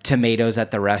tomatoes at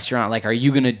the restaurant? Like, are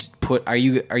you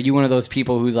one of those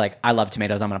people who's like, I love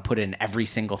tomatoes, I'm going to put it in every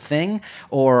single thing?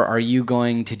 Or are you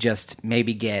going to just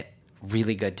maybe get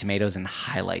really good tomatoes and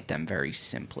highlight them very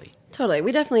simply? Totally.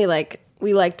 We definitely like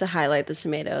to highlight the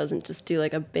tomatoes and just do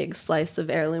like a big slice of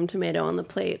heirloom tomato on the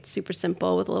plate. Super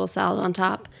simple with a little salad on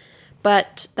top.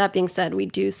 But that being said, we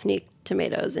do sneak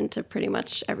tomatoes into pretty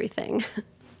much everything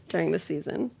during the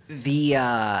season.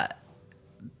 Now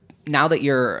that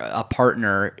you're a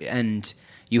partner and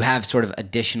you have sort of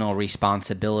additional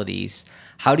responsibilities,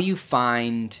 how do you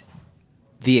find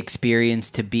the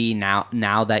experience to be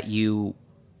now that you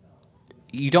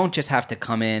don't just have to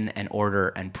come in and order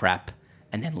and prep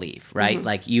and then leave, right? Mm-hmm.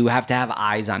 Like, you have to have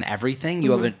eyes on everything. You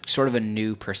have a sort of a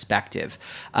new perspective.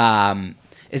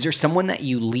 Is there someone that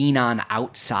you lean on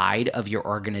outside of your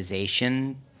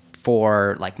organization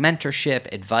for like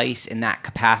mentorship, advice in that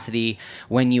capacity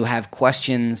when you have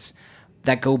questions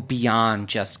that go beyond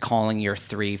just calling your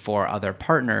 3-4 other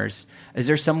partners? Is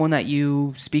there someone that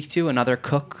you speak to, another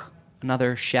cook,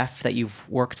 another chef that you've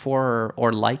worked for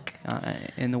or like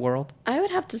in the world? I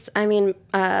would have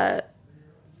to,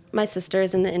 my sister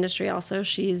is in the industry also.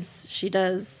 She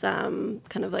does kind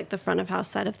of like the front of house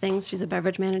side of things. She's a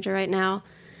beverage manager right now.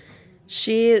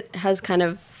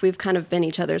 We've kind of been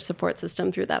each other's support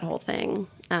system through that whole thing.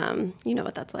 You know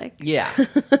what that's like. Yeah.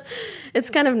 It's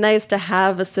kind of nice to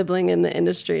have a sibling in the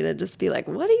industry to just be like,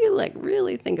 what do you like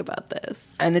really think about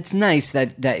this? And it's nice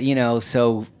that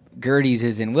so Gertie's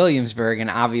is in Williamsburg, and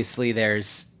obviously they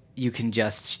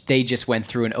just went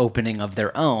through an opening of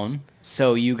their own.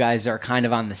 So you guys are kind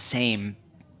of on the same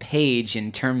page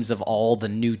in terms of all the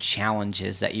new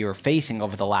challenges that you were facing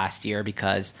over the last year,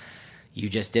 because you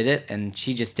just did it and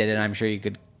she just did it. I'm sure you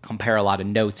could compare a lot of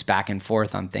notes back and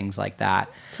forth on things like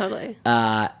that. Totally.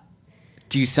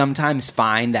 Do you sometimes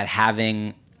find that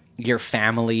having your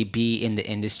family be in the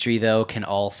industry, though, can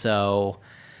also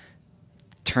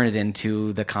turn it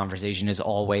into the conversation is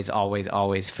always, always,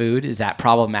 always food? Is that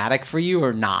problematic for you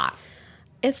or not?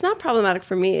 It's not problematic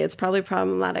for me. It's probably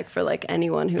problematic for like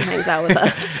anyone who hangs out with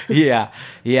us.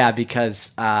 Yeah,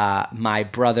 because my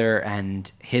brother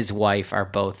and his wife are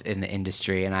both in the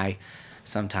industry, and I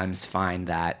sometimes find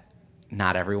that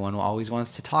not everyone always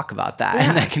wants to talk about that. Yeah,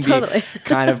 and that can be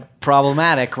kind of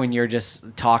problematic when you're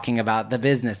just talking about the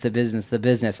business.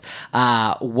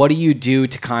 What do you do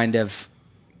to kind of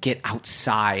get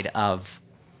outside of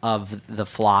the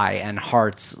Fly and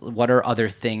Hearts? What are other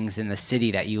things in the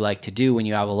city that you like to do when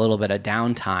you have a little bit of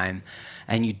downtime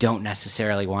and you don't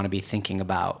necessarily want to be thinking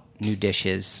about new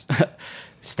dishes,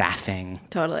 staffing,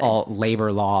 all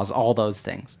labor laws, all those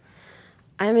things?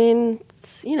 I mean,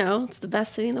 it's the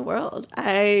best city in the world.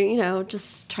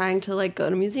 Just trying to like go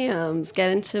to museums,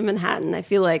 get into Manhattan. I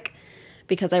feel like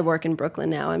because I work in Brooklyn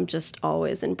now, I'm just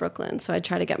always in Brooklyn. So I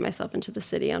try to get myself into the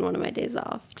city on one of my days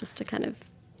off just to kind of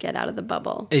get out of the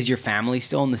bubble. Is your family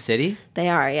still in the city? They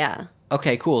are, yeah.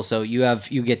 Okay, cool. So you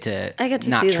get to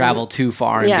not see travel them. Too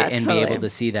far and totally. be able to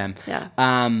see them.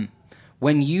 Yeah.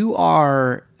 When you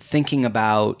are thinking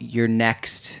about your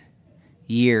next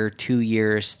year, 2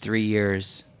 years, 3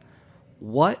 years,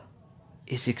 what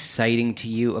is exciting to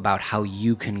you about how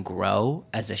you can grow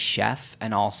as a chef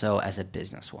and also as a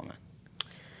businesswoman?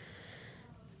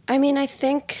 I mean, I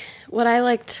think what I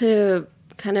like to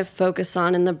kind of focus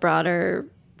on in the broader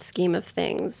scheme of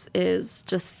things is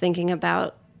just thinking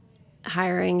about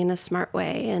hiring in a smart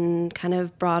way and kind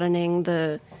of broadening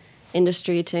the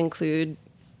industry to include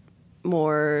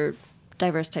more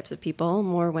diverse types of people,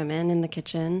 more women in the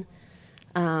kitchen.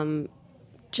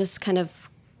 Just kind of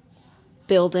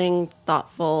building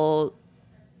thoughtful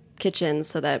kitchens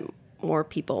so that more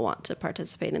people want to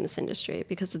participate in this industry,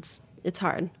 because it's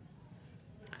hard.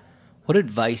 What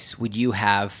advice would you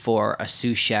have for a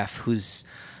sous chef who's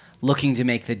looking to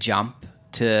make the jump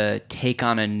to take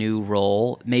on a new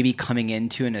role, maybe coming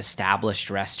into an established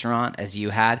restaurant as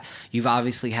you had? You've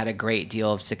obviously had a great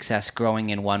deal of success growing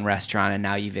in one restaurant, and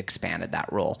now you've expanded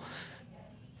that role.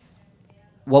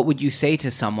 What would you say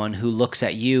to someone who looks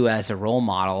at you as a role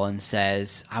model and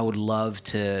says, I would love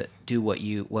to do what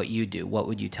you do? What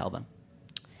would you tell them?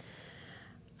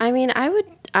 I mean,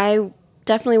 I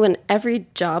definitely, when every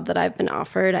job that I've been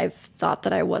offered, I've thought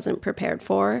that I wasn't prepared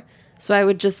for. So I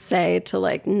would just say to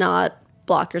like not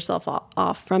block yourself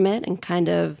off from it and kind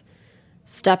of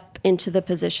step into the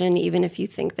position even if you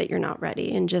think that you're not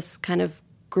ready, and just kind of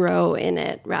grow in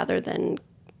it rather than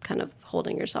kind of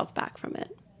holding yourself back from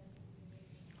it.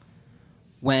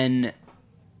 When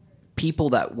people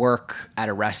that work at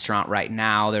a restaurant right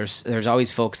now, there's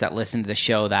always folks that listen to the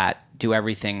show that do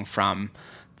everything from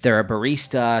they're a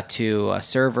barista to a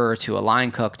server to a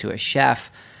line cook to a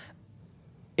chef.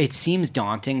 It seems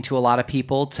daunting to a lot of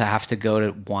people to have to go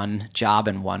to one job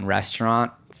in one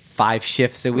restaurant 5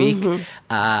 shifts a week.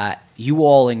 Mm-hmm. You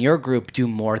all in your group do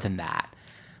more than that.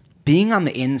 Being on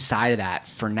the inside of that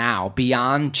for now,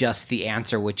 beyond just the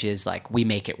answer, which is like, we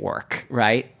make it work,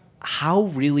 right?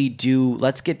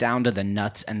 Let's get down to the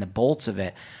nuts and the bolts of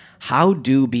it. How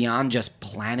do, beyond just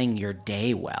planning your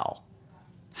day well,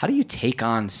 how do you take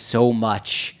on so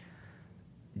much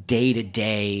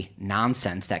day-to-day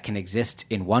nonsense that can exist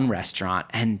in one restaurant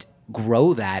and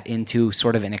grow that into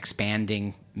sort of an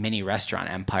expanding mini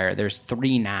restaurant empire? There's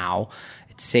 3 now.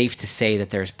 It's safe to say that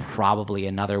there's probably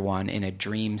another one in a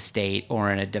dream state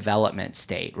or in a development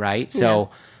state, right?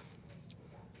 So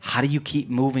how do you keep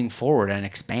moving forward and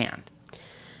expand?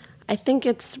 I think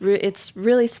it's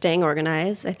really staying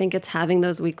organized. I think it's having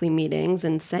those weekly meetings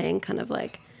and saying kind of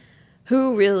like,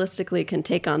 who realistically can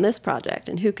take on this project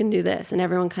and who can do this, and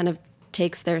everyone kind of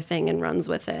takes their thing and runs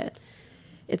with it.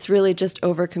 It's really just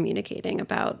over communicating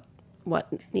about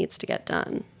what needs to get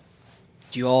done.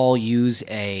 Do you all use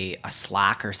a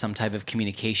Slack or some type of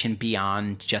communication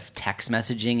beyond just text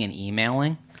messaging and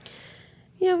emailing?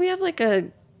 Yeah, we have like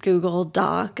a Google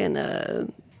Doc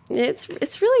and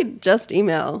it's really just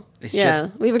email. It's yeah,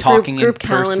 just we have a talking group in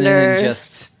person calendar. and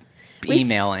just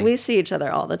emailing. We see each other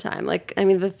all the time. Like, I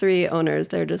mean, the 3 owners,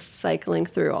 they're just cycling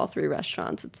through all 3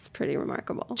 restaurants. It's pretty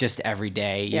remarkable. Just every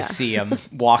day you Yeah. see them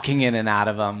walking in and out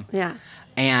of them. Yeah.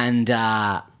 And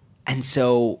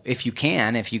so if you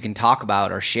can talk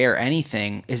about or share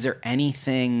anything, is there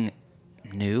anything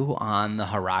new on the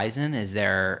horizon? Is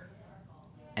there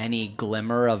any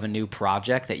glimmer of a new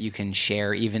project that you can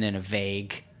share even in a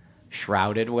vague,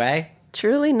 shrouded way?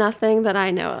 Truly nothing that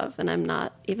I know of, and I'm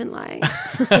not even lying.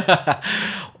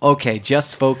 Okay,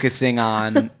 just focusing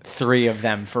on 3 of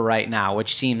them for right now,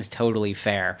 which seems totally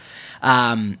fair.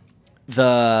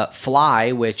 The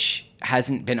Fly, which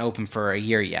hasn't been open for a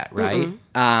year yet, right?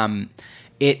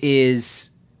 It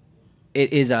is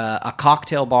a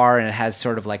cocktail bar, and it has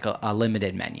sort of like a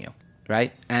limited menu,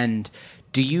 right? And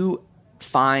do you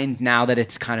find now that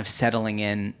it's kind of settling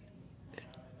in,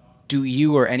 do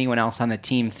you or anyone else on the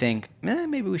team think,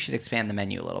 maybe we should expand the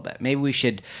menu a little bit? Maybe we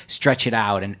should stretch it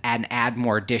out and add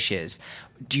more dishes.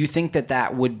 Do you think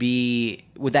that would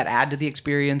that add to the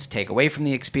experience, take away from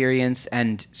the experience?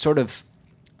 And sort of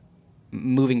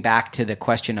moving back to the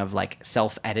question of like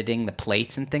self-editing the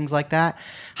plates and things like that,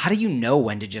 how do you know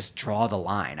when to just draw the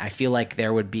line? I feel like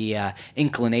there would be a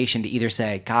inclination to either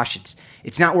say, gosh,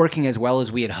 it's not working as well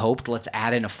as we had hoped, let's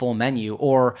add in a full menu,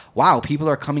 or wow, people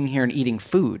are coming here and eating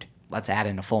food, let's add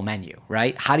in a full menu,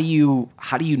 right? How do you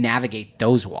navigate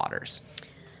those waters?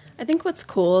 I think what's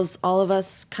cool is all of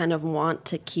us kind of want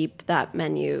to keep that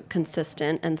menu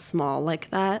consistent and small like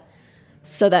that.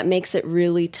 So that makes it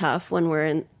really tough when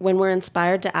we're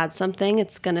inspired to add something.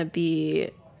 It's going to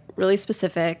be really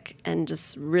specific and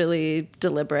just really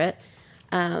deliberate.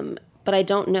 But I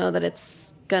don't know that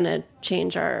it's going to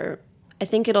change I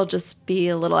think it'll just be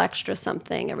a little extra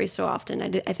something every so often.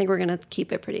 I think we're going to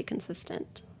keep it pretty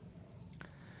consistent.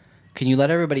 Can you let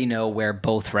everybody know where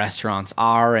both restaurants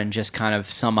are and just kind of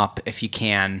sum up, if you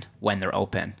can, when they're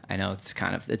open? I know it's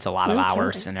a lot of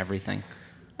hours totally. and everything.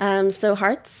 So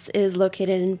Hearts is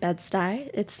located in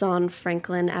Bed-Stuy. It's on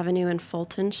Franklin Avenue and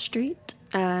Fulton Street.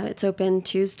 It's open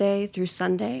Tuesday through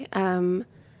Sunday.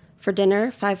 For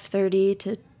dinner, 5:30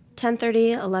 to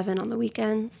 10:30, 11 on the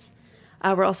weekends.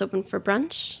 We're also open for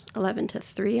brunch, 11 to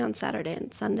 3 on Saturday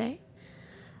and Sunday.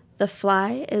 The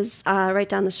Fly is right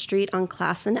down the street on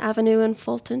Classen Avenue and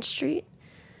Fulton Street.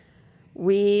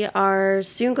 We are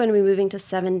soon going to be moving to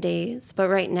 7 days, but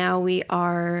right now we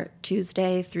are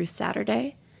Tuesday through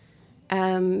Saturday.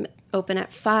 Open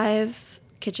at 5,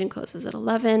 kitchen closes at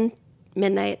 11,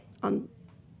 midnight on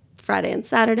Friday and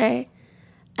Saturday,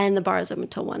 and the bar is open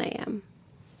until 1 a.m.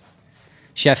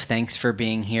 Chef, thanks for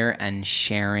being here and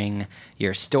sharing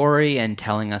your story and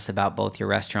telling us about both your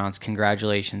restaurants.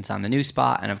 Congratulations on the new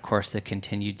spot and, of course, the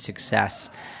continued success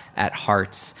at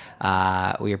Hearts.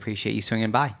 We appreciate you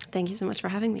swinging by. Thank you so much for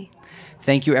having me.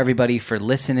 Thank you, everybody, for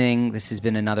listening. This has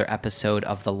been another episode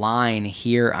of The Line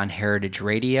here on Heritage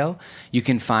Radio. You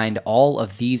can find all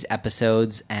of these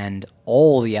episodes and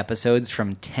all the episodes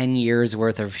from 10 years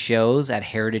worth of shows at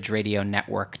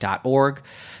heritageradionetwork.org.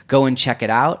 Go and check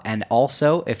it out. And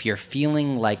also, if you're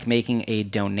feeling like making a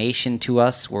donation to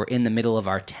us, we're in the middle of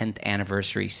our 10th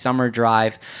anniversary summer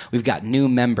drive. We've got new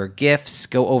member gifts.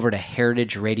 Go over to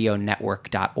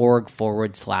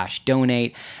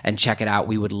heritageradionetwork.org/donate and check it out.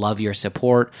 We would love your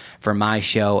support for my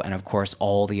show and, of course,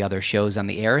 all the other shows on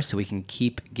the air so we can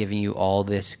keep giving you all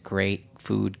this great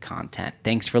food content.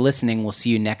 Thanks for listening. We'll see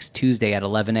you next Tuesday at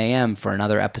 11 a.m. for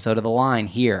another episode of The Line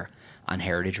here on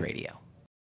Heritage Radio.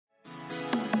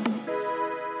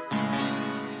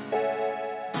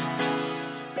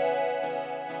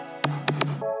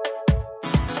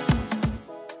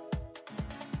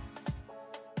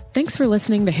 Thanks for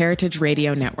listening to Heritage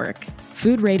Radio Network,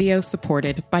 food radio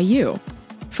supported by you.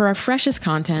 For our freshest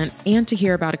content and to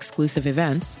hear about exclusive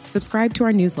events, subscribe to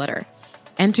our newsletter.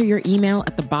 Enter your email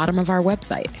at the bottom of our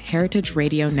website,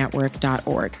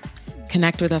 heritageradionetwork.org.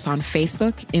 Connect with us on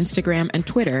Facebook, Instagram, and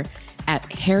Twitter at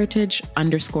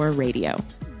heritage_radio.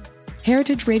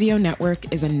 Heritage Radio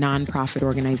Network is a nonprofit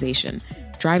organization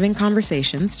driving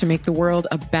conversations to make the world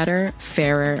a better,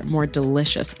 fairer, more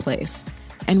delicious place.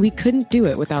 And we couldn't do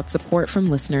it without support from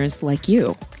listeners like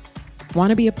you.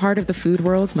 Want to be a part of the food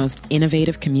world's most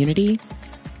innovative community?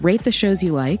 Rate the shows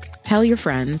you like, tell your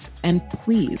friends, and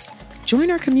please Join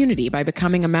our community by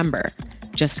becoming a member.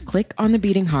 Just click on the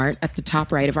beating heart at the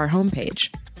top right of our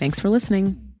homepage. Thanks for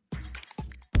listening.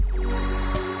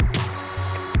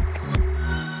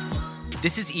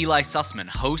 This is Eli Sussman,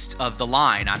 host of The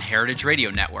Line on Heritage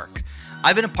Radio Network.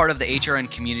 I've been a part of the HRN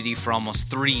community for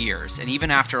almost 3 years, and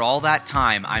even after all that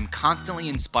time, I'm constantly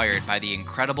inspired by the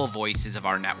incredible voices of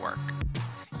our network.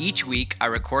 Each week, I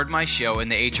record my show in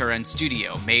the HRN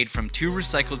studio, made from 2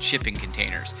 recycled shipping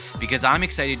containers, because I'm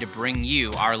excited to bring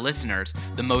you, our listeners,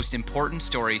 the most important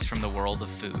stories from the world of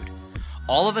food.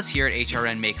 All of us here at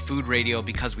HRN make food radio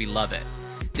because we love it.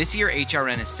 This year,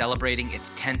 HRN is celebrating its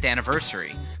 10th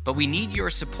anniversary, but we need your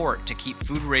support to keep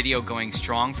food radio going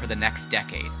strong for the next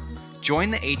decade. Join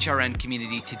the HRN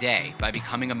community today by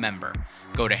becoming a member.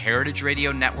 Go to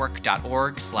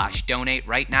heritageradionetwork.org/donate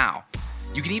right now.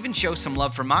 You can even show some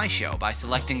love for my show by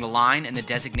selecting The Line in the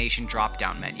designation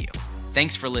drop-down menu.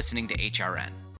 Thanks for listening to HRN.